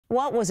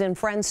What was in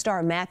Friends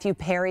star Matthew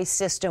Perry's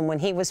system when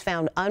he was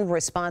found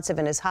unresponsive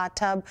in his hot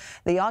tub?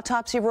 The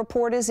autopsy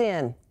report is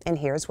in, and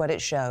here's what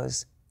it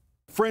shows.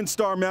 Friends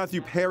star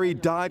Matthew Perry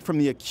died from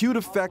the acute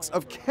effects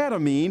of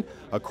ketamine,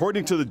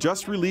 according to the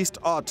just-released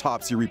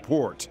autopsy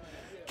report.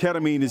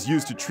 Ketamine is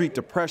used to treat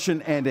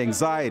depression and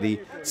anxiety.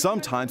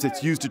 Sometimes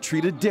it's used to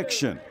treat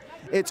addiction.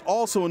 It's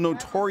also a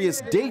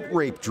notorious date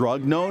rape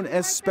drug known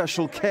as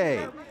Special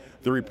K.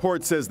 The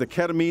report says the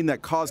ketamine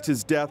that caused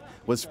his death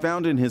was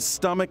found in his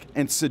stomach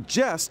and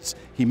suggests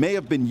he may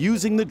have been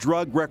using the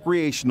drug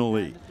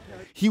recreationally.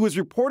 He was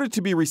reported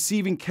to be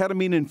receiving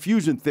ketamine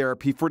infusion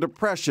therapy for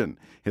depression.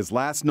 His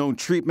last known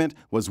treatment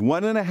was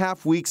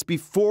 1.5 weeks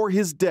before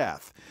his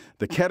death.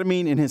 The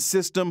ketamine in his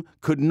system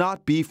could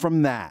not be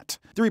from that.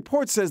 The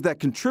report says that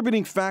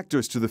contributing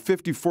factors to the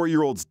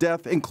 54-year-old's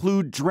death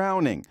include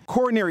drowning,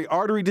 coronary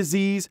artery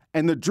disease,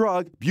 and the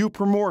drug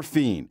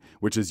buprenorphine,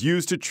 which is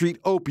used to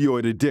treat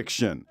opioid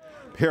addiction.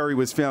 Perry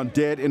was found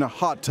dead in a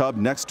hot tub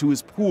next to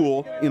his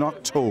pool in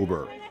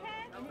October.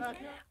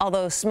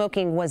 Although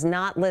smoking was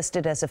not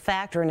listed as a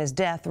factor in his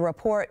death, the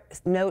report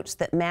notes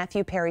that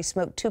Matthew Perry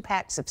smoked 2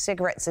 packs of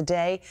cigarettes a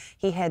day.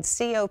 He had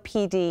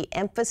COPD,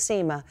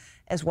 emphysema,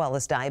 as well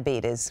as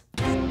diabetes.